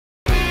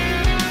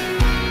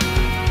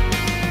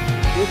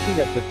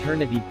Hosting a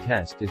paternity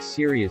test is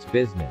serious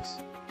business.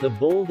 The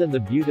bold and the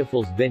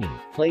beautiful's Vinny,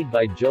 played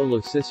by Joe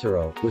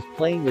LoCicero, was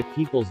playing with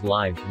people's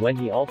lives when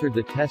he altered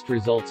the test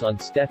results on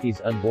Steffy's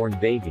unborn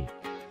baby.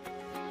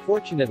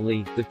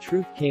 Fortunately, the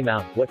truth came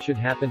out. What should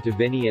happen to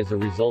Vinny as a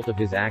result of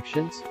his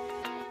actions?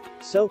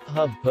 Soap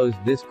Hub posed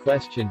this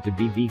question to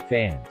BB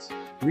fans.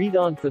 Read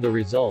on for the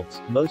results.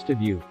 Most of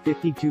you,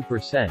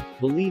 52%,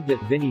 believe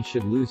that Vinny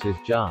should lose his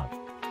job.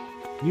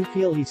 You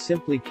feel he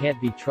simply can't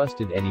be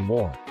trusted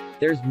anymore.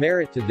 There's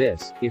merit to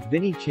this. If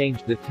Vinny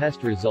changed the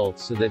test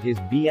results so that his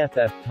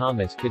BFF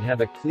Thomas could have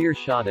a clear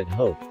shot at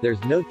hope,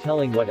 there's no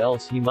telling what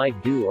else he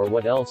might do or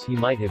what else he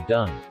might have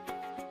done.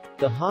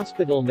 The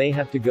hospital may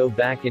have to go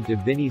back into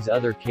Vinny's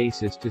other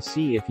cases to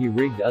see if he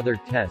rigged other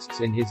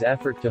tests in his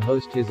effort to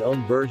host his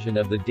own version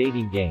of the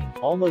dating game.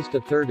 Almost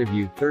a third of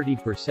you,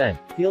 30%,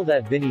 feel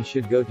that Vinny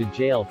should go to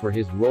jail for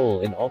his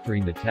role in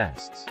altering the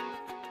tests.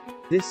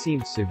 This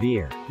seems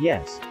severe.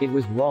 Yes, it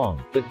was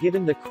wrong, but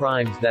given the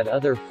crimes that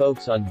other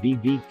folks on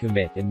BB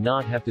commit and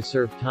not have to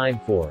serve time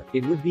for,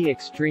 it would be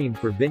extreme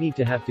for Vinny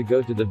to have to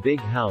go to the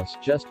big house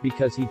just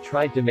because he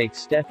tried to make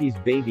Steffy's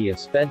baby a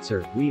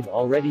Spencer. We've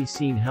already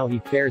seen how he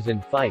fares in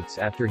fights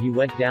after he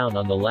went down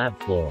on the lab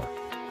floor.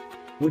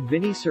 Would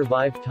Vinny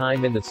survive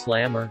time in the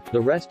slammer? The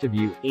rest of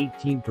you,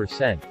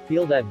 18%,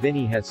 feel that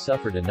Vinny has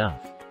suffered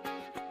enough.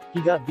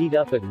 He got beat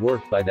up at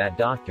work by that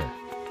doctor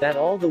that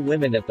all the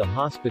women at the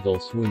hospital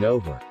swoon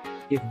over.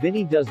 If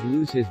Vinny does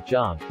lose his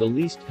job, the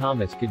least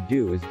Thomas could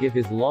do is give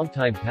his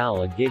longtime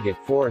pal a gig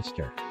at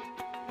Forrester.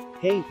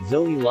 Hey,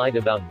 Zoe lied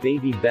about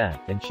baby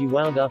Beth and she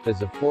wound up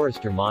as a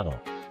Forrester model.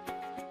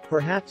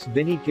 Perhaps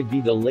Vinny could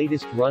be the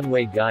latest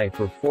runway guy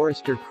for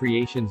Forrester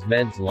Creations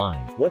men's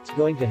line. What's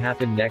going to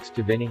happen next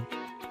to Vinny?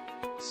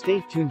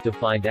 Stay tuned to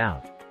find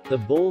out. The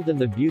Bold and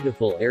the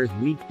Beautiful airs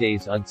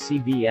weekdays on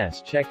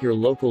CBS. Check your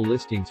local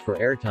listings for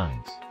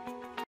airtimes.